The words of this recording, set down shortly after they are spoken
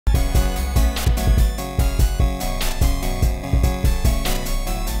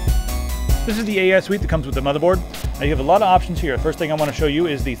This is the AI suite that comes with the motherboard. Now you have a lot of options here. First thing I want to show you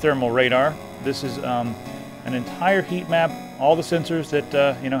is the thermal radar. This is an entire heat map. All the sensors that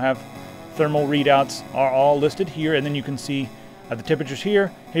have thermal readouts are all listed here, and then you can see the temperatures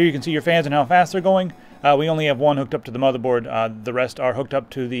here. Here you can see your fans and how fast they're going. We only have one hooked up to the motherboard. The rest are hooked up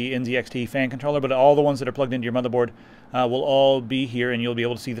to the NZXT fan controller, but all the ones that are plugged into your motherboard will all be here, and you'll be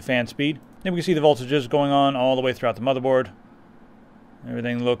able to see the fan speed. Then we can see the voltages going on all the way throughout the motherboard.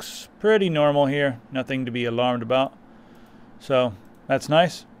 Everything looks pretty normal here. Nothing to be alarmed about. So that's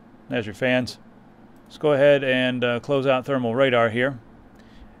nice. There's your fans. Let's go ahead and close out thermal radar here.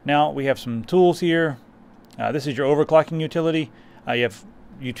 Now we have some tools here. This is your overclocking utility. You have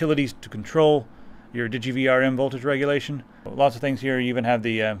utilities to control your DigiVRM voltage regulation. Lots of things here. You even have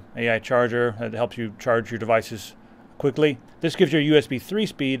the AI charger that helps you charge your devices quickly. This gives your USB 3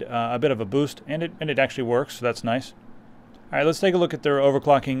 speed a bit of a boost, and it actually works, so that's nice. All right, let's take a look at their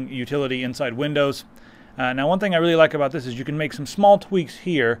overclocking utility inside Windows. Now, one thing I really like about this is you can make some small tweaks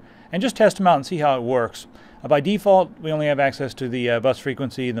here and just test them out and see how it works. By default, we only have access to the bus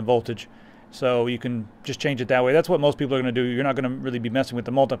frequency and the voltage, so you can just change it that way. That's what most people are going to do. You're not going to really be messing with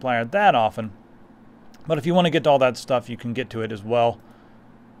the multiplier that often. But if you want to get to all that stuff, you can get to it as well.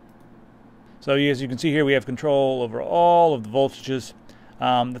 So as you can see here, we have control over all of the voltages.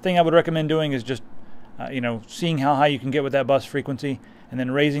 The thing I would recommend doing is just seeing how high you can get with that bus frequency, and then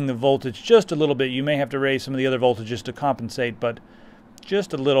raising the voltage just a little bit. You may have to raise some of the other voltages to compensate, but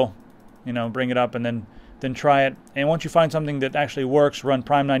just a little, bring it up, and then try it. And once you find something that actually works, run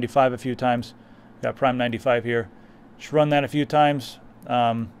Prime 95 a few times. Got Prime 95 here. Just run that a few times.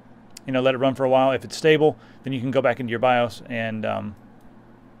 Let it run for a while. If it's stable, then you can go back into your BIOS and then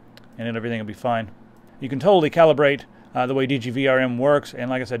everything will be fine. You can totally calibrate the way DigiVRM works, and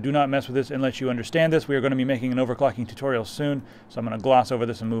like I said, do not mess with this unless you understand this. We are going to be making an overclocking tutorial soon, so I'm going to gloss over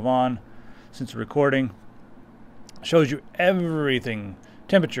this and move on. Since the recording shows you everything,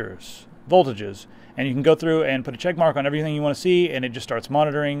 temperatures, voltages, and you can go through and put a check mark on everything you want to see, and it just starts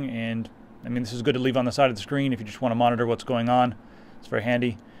monitoring. And I mean, this is good to leave on the side of the screen if you just want to monitor what's going on. It's very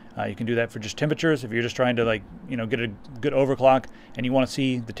handy. You can do that for just temperatures. If you're just trying to get a good overclock and you want to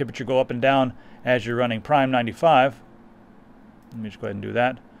see the temperature go up and down as you're running Prime 95. Let me just go ahead and do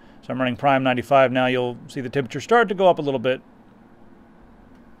that. So I'm running Prime 95 now. You'll see the temperature start to go up a little bit.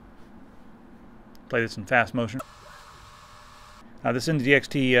 Play this in fast motion. This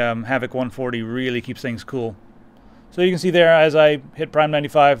NZXT Havoc 140 really keeps things cool. So you can see there as I hit Prime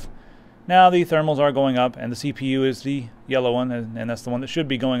 95, now the thermals are going up, and the CPU is the yellow one, and that's the one that should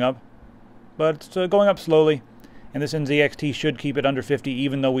be going up. But it's going up slowly, and this NZXT should keep it under 50,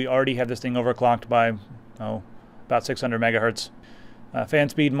 even though we already have this thing overclocked by about 600 megahertz. Fan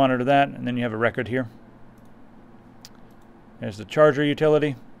speed, monitor that, and then you have a record here. There's the charger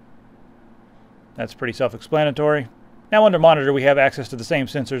utility. That's pretty self-explanatory. Now under monitor we have access to the same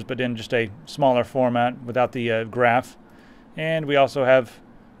sensors, but in just a smaller format without the graph. And we also have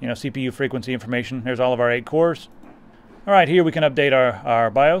CPU frequency information. There's all of our 8 cores. Alright, here we can update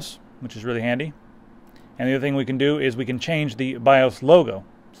our BIOS, which is really handy. And the other thing we can do is we can change the BIOS logo.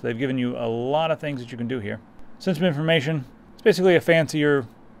 So they've given you a lot of things that you can do here. System information. It's basically a fancier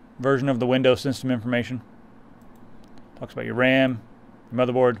version of the Windows system information. Talks about your RAM, your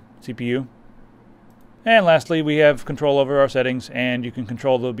motherboard, CPU. And lastly, we have control over our settings, and you can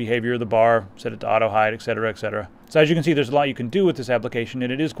control the behavior of the bar, set it to auto hide, etc., etc. So as you can see, there's a lot you can do with this application,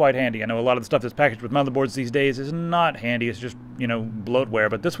 and it is quite handy. I know a lot of the stuff that's packaged with motherboards these days is not handy. It's just,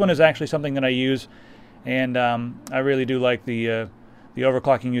 bloatware. But this one is actually something that I use, and I really do like the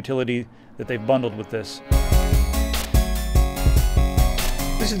overclocking utility that they've bundled with this.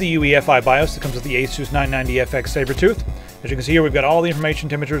 This is the UEFI BIOS that comes with the Asus 990FX Sabertooth. As you can see here, we've got all the information,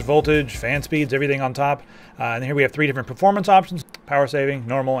 temperatures, voltage, fan speeds, everything on top. And here we have 3 different performance options: power saving,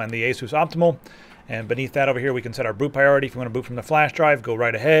 normal, and the Asus Optimal. And beneath that over here, we can set our boot priority. If you want to boot from the flash drive, go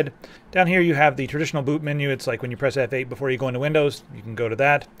right ahead. Down here, you have the traditional boot menu. It's like when you press F8 before you go into Windows, you can go to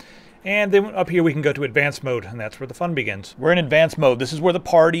that. And then up here, we can go to advanced mode, and that's where the fun begins. We're in advanced mode. This is where the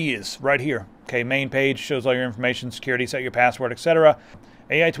party is, right here. Okay, main page shows all your information, security, set your password, etc.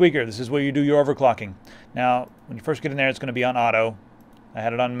 AI Tweaker, this is where you do your overclocking. Now, when you first get in there, it's going to be on auto. I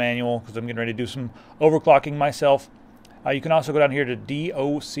had it on manual because I'm getting ready to do some overclocking myself. You can also go down here to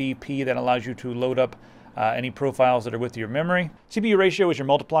DOCP. That allows you to load up any profiles that are with your memory. CPU ratio is your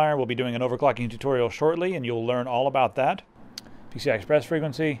multiplier. We'll be doing an overclocking tutorial shortly, and you'll learn all about that. PCI Express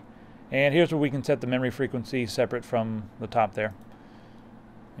frequency. And here's where we can set the memory frequency separate from the top there.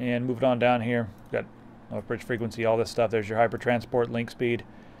 And move it on down here. We've got bridge frequency, all this stuff. There's your hypertransport, link speed.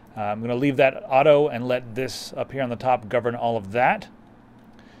 I'm going to leave that auto and let this up here on the top govern all of that.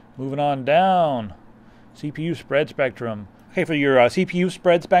 Moving on down, CPU spread spectrum. Okay, for your CPU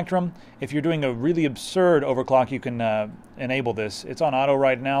spread spectrum, if you're doing a really absurd overclock, you can enable this. It's on auto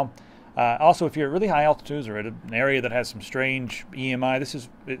right now. Also, if you're at really high altitudes or at an area that has some strange EMI,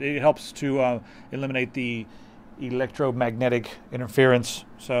 it helps to eliminate the electromagnetic interference.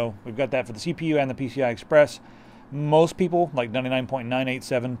 So we've got that for the CPU and the PCI Express. Most people, like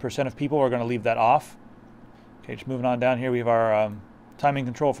 99.987% of people, are going to leave that off. Okay, just moving on down here, we have our timing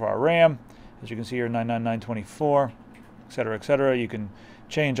control for our RAM. As you can see here, 99924, etc., etc. You can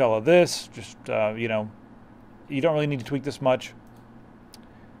change all of this. Just, you know, you don't really need to tweak this much.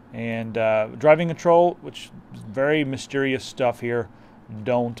 And driving control, which is very mysterious stuff here.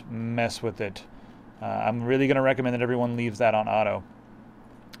 Don't mess with it. I'm really going to recommend that everyone leaves that on auto.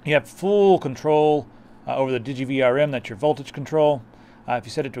 You have full control over the DigiVRM. That's your voltage control. If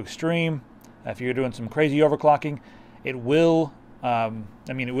you set it to extreme, if you're doing some crazy overclocking, it will,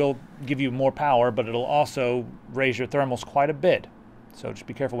 it will give you more power, but it'll also raise your thermals quite a bit. So just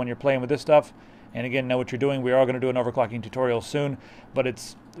be careful when you're playing with this stuff. And again, know what you're doing. We are going to do an overclocking tutorial soon, but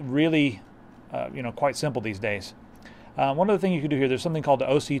it's really, quite simple these days. One other thing you can do here, there's something called the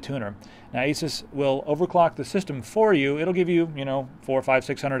OC tuner. Now, Asus will overclock the system for you. It'll give you, 400, 500,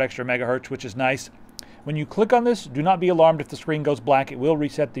 600 extra megahertz, which is nice. When you click on this, do not be alarmed if the screen goes black. It will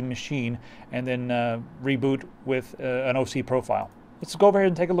reset the machine and then reboot with an OC profile. Let's go over here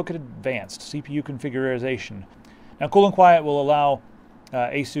and take a look at advanced CPU configuration. Now, Cool and Quiet will allow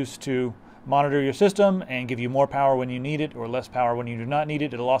Asus to monitor your system and give you more power when you need it or less power when you do not need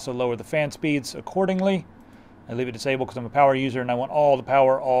it. It'll also lower the fan speeds accordingly. I leave it disabled because I'm a power user and I want all the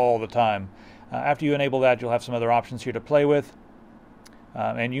power all the time. After you enable that, you'll have some other options here to play with.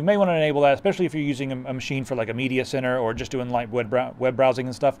 And you may want to enable that, especially if you're using a machine for like a media center or just doing light web browsing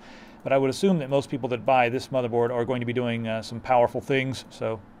and stuff. But I would assume that most people that buy this motherboard are going to be doing some powerful things,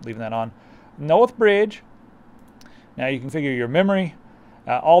 so leaving that on. North Bridge. Now you configure your memory.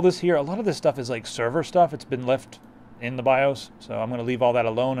 All this here, a lot of this stuff is like server stuff. It's been left in the BIOS, so I'm going to leave all that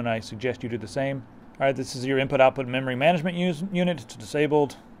alone, and I suggest you do the same. All right, this is your input-output memory management unit. It's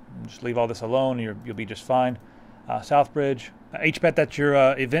disabled. Just leave all this alone. You'll be just fine. Southbridge. HPET, that's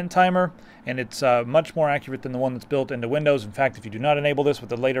your event timer, and it's much more accurate than the one that's built into Windows. In fact, if you do not enable this with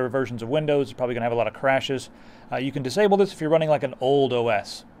the later versions of Windows, you're probably going to have a lot of crashes. You can disable this if you're running like an old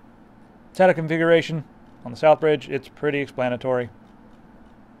OS. SATA configuration on the Southbridge, it's pretty explanatory.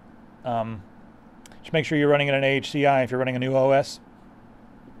 Just make sure you're running in an AHCI if you're running a new OS.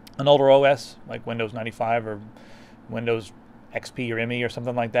 An older OS, like Windows 95 or Windows XP or ME or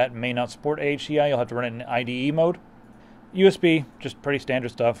something like that, may not support AHCI. You'll have to run it in IDE mode. USB, just pretty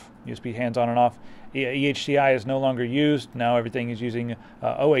standard stuff. USB hands on and off. EHCI is no longer used. Now everything is using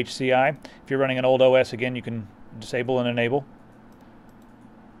OHCI. If you're running an old OS, again, you can disable and enable.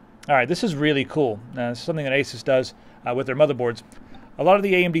 All right, this is really cool. This is something that Asus does with their motherboards. A lot of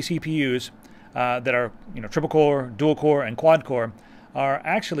the AMD CPUs that are triple core, dual core, and quad core are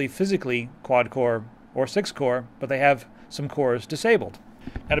actually physically quad core or 6-core, but they have some cores disabled.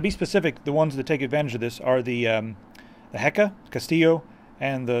 Now, to be specific, the ones that take advantage of this are the Heka, Castillo,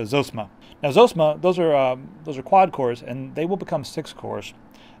 and the Zosma. Now, Zosma, those are quad cores, and they will become 6 cores.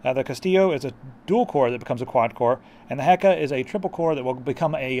 The Castillo is a dual core that becomes a quad core, and the Heka is a triple core that will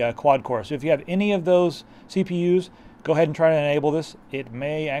become a quad core. So if you have any of those CPUs, go ahead and try to enable this. It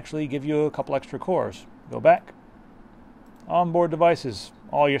may actually give you a couple extra cores. Go back. Onboard devices,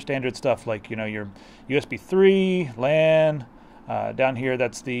 all your standard stuff like your USB 3, LAN. Down here,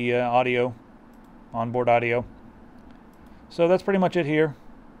 that's the audio, onboard audio. So that's pretty much it here.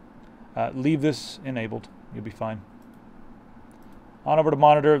 Leave this enabled. You'll be fine. On over to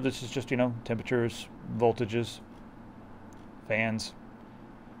monitor. This is just temperatures, voltages, fans.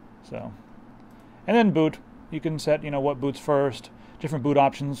 So, and then boot. You can set what boots first. Different boot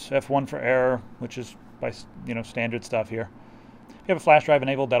options. F1 for error, which is by standard stuff here. If you have a flash drive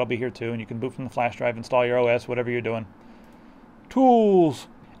enabled, that'll be here too, and you can boot from the flash drive, install your OS, whatever you're doing. Tools.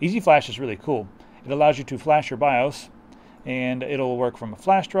 Easy Flash is really cool. It allows you to flash your BIOS, and it'll work from a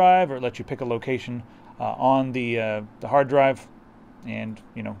flash drive, or it lets you pick a location on the hard drive, and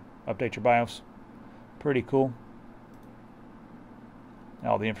update your BIOS. Pretty cool.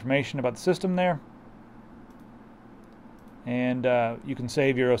 All the information about the system there. And you can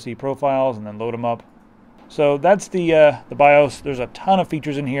save your OC profiles and then load them up. So that's the BIOS. There's a ton of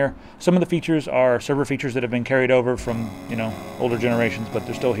features in here. Some of the features are server features that have been carried over from older generations, but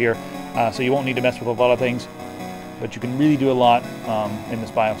they're still here. So you won't need to mess with a lot of things, but you can really do a lot in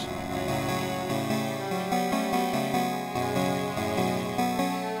this BIOS.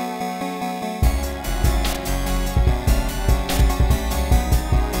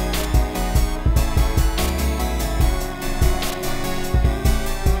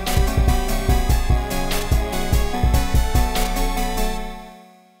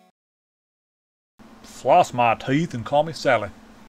 Floss my teeth and call me Sally.